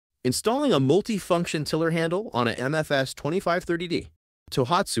Installing a multi-function tiller handle on a MFS2530D.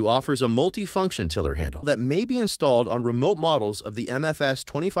 Tohatsu offers a multi-function tiller handle that may be installed on remote models of the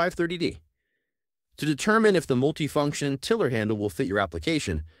MFS2530D. To determine if the multi-function tiller handle will fit your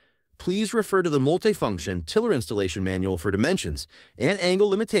application, please refer to the multi-function tiller installation manual for dimensions and angle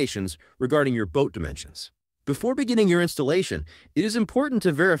limitations regarding your boat dimensions. Before beginning your installation, it is important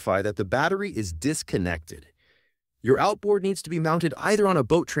to verify that the battery is disconnected. Your outboard needs to be mounted either on a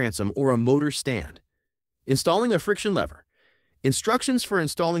boat transom or a motor stand. Installing a friction lever. Instructions for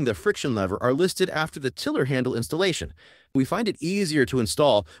installing the friction lever are listed after the tiller handle installation. We find it easier to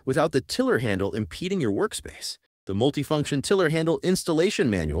install without the tiller handle impeding your workspace. The multifunction tiller handle installation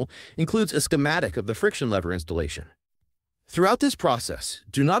manual includes a schematic of the friction lever installation. Throughout this process,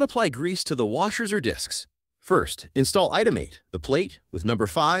 do not apply grease to the washers or discs. First, install item 8, the plate, with number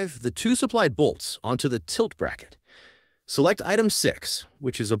 5, the 2 supplied bolts, onto the tilt bracket. Select item 6,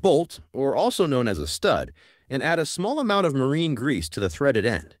 which is a bolt, or also known as a stud, and add a small amount of marine grease to the threaded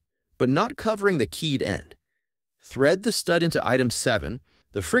end, but not covering the keyed end. Thread the stud into item 7,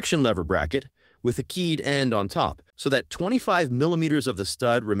 the friction lever bracket, with the keyed end on top, so that 25 millimeters of the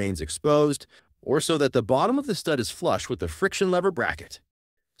stud remains exposed, or so that the bottom of the stud is flush with the friction lever bracket.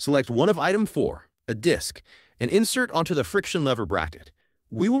 Select one of item 4, a disc, and insert onto the friction lever bracket.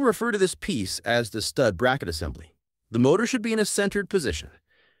 We will refer to this piece as the stud bracket assembly. The motor should be in a centered position.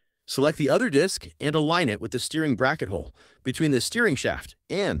 Select the other disc and align it with the steering bracket hole between the steering shaft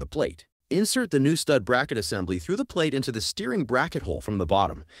and the plate. Insert the new stud bracket assembly through the plate into the steering bracket hole from the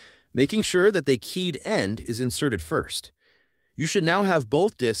bottom, making sure that the keyed end is inserted first. You should now have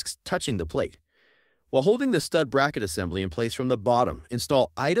both discs touching the plate. While holding the stud bracket assembly in place from the bottom,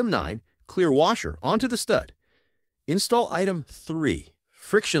 install item 9, clear washer, onto the stud. Install item 3,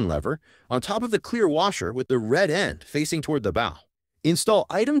 friction lever, on top of the clear washer with the red end facing toward the bow. Install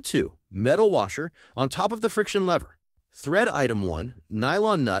item 2, metal washer, on top of the friction lever. Thread item 1,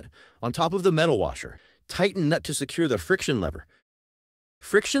 nylon nut, on top of the metal washer. Tighten nut to secure the friction lever.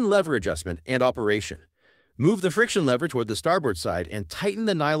 Friction lever adjustment and operation. Move the friction lever toward the starboard side and tighten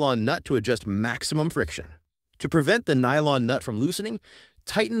the nylon nut to adjust maximum friction. To prevent the nylon nut from loosening,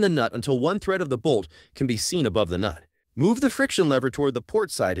 tighten the nut until one thread of the bolt can be seen above the nut. Move the friction lever toward the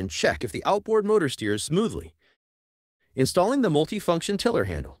port side and check if the outboard motor steers smoothly. Installing the multifunction tiller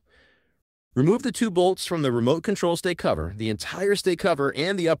handle. Remove the 2 bolts from the remote control stay cover, the entire stay cover,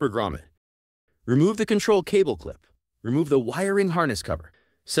 and the upper grommet. Remove the control cable clip. Remove the wiring harness cover.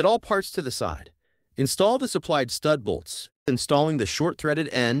 Set all parts to the side. Install the supplied stud bolts, installing the short threaded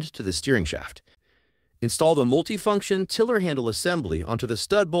end to the steering shaft. Install the multifunction tiller handle assembly onto the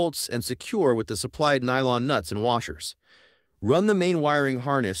stud bolts and secure with the supplied nylon nuts and washers. Run the main wiring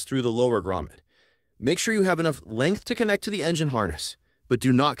harness through the lower grommet. Make sure you have enough length to connect to the engine harness, but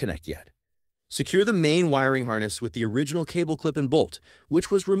do not connect yet. Secure the main wiring harness with the original cable clip and bolt,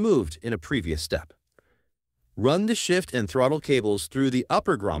 which was removed in a previous step. Run the shift and throttle cables through the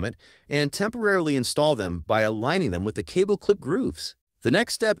upper grommet and temporarily install them by aligning them with the cable clip grooves. The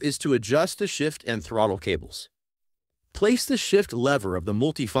next step is to adjust the shift and throttle cables. Place the shift lever of the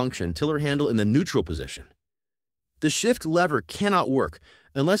multifunction tiller handle in the neutral position. The shift lever cannot work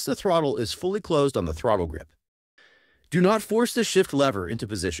unless the throttle is fully closed on the throttle grip. Do not force the shift lever into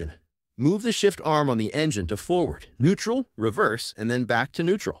position. Move the shift arm on the engine to forward, neutral, reverse, and then back to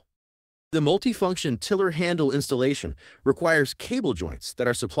neutral. The multifunction tiller handle installation requires cable joints that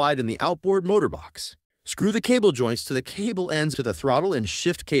are supplied in the outboard motor box. Screw the cable joints to the cable ends to the throttle and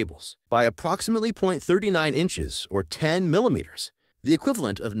shift cables by approximately 0.39 inches or 10 millimeters, the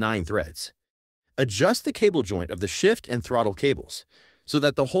equivalent of 9 threads. Adjust the cable joint of the shift and throttle cables so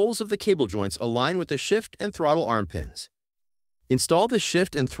that the holes of the cable joints align with the shift and throttle arm pins. Install the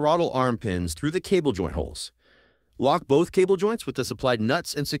shift and throttle arm pins through the cable joint holes. Lock both cable joints with the supplied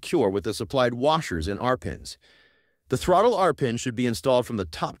nuts and secure with the supplied washers and R-pins. The throttle R-pin should be installed from the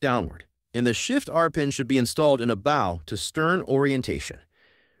top downward, and the shift R-pin should be installed in a bow to stern orientation.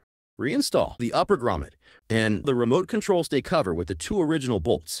 Reinstall the upper grommet and the remote control stay cover with the 2 original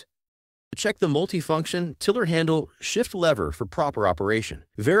bolts. Check the multifunction tiller handle shift lever for proper operation.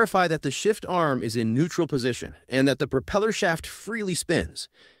 Verify that the shift arm is in neutral position and that the propeller shaft freely spins.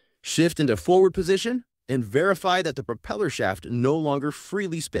 Shift into forward position and verify that the propeller shaft no longer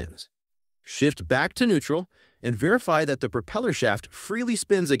freely spins. Shift back to neutral and verify that the propeller shaft freely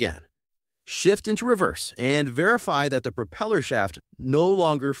spins again. Shift into reverse and verify that the propeller shaft no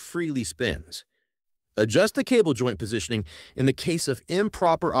longer freely spins. Adjust the cable joint positioning in the case of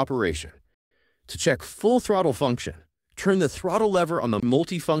improper operation. To check full throttle function, Turn the throttle lever on the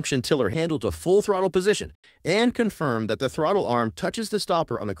multifunction tiller handle to full throttle position and confirm that the throttle arm touches the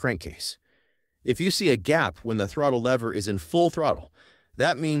stopper on the crankcase. If you see a gap when the throttle lever is in full throttle,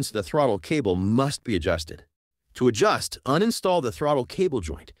 that means the throttle cable must be adjusted. To adjust, uninstall the throttle cable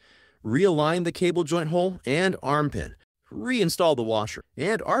joint. Realign the cable joint hole and arm pin. Reinstall the washer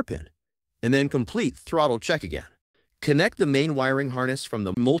and R pin, and then complete throttle check again. Connect the main wiring harness from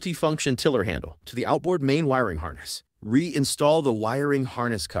the multifunction tiller handle to the outboard main wiring harness. Reinstall the wiring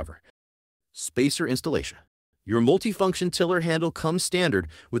harness cover. Spacer installation. Your multifunction tiller handle comes standard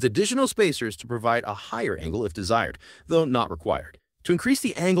with additional spacers to provide a higher angle if desired, though not required. To increase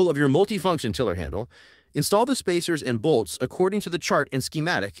the angle of your multifunction tiller handle, install the spacers and bolts according to the chart and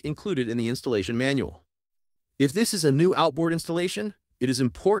schematic included in the installation manual. If this is a new outboard installation, it is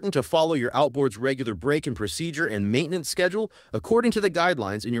important to follow your outboard's regular break and procedure and maintenance schedule according to the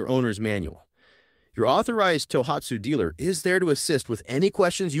guidelines in your owner's manual. Your authorized Tohatsu dealer is there to assist with any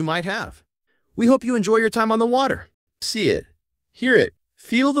questions you might have. We hope you enjoy your time on the water. See it, hear it,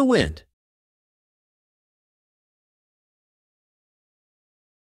 feel the wind.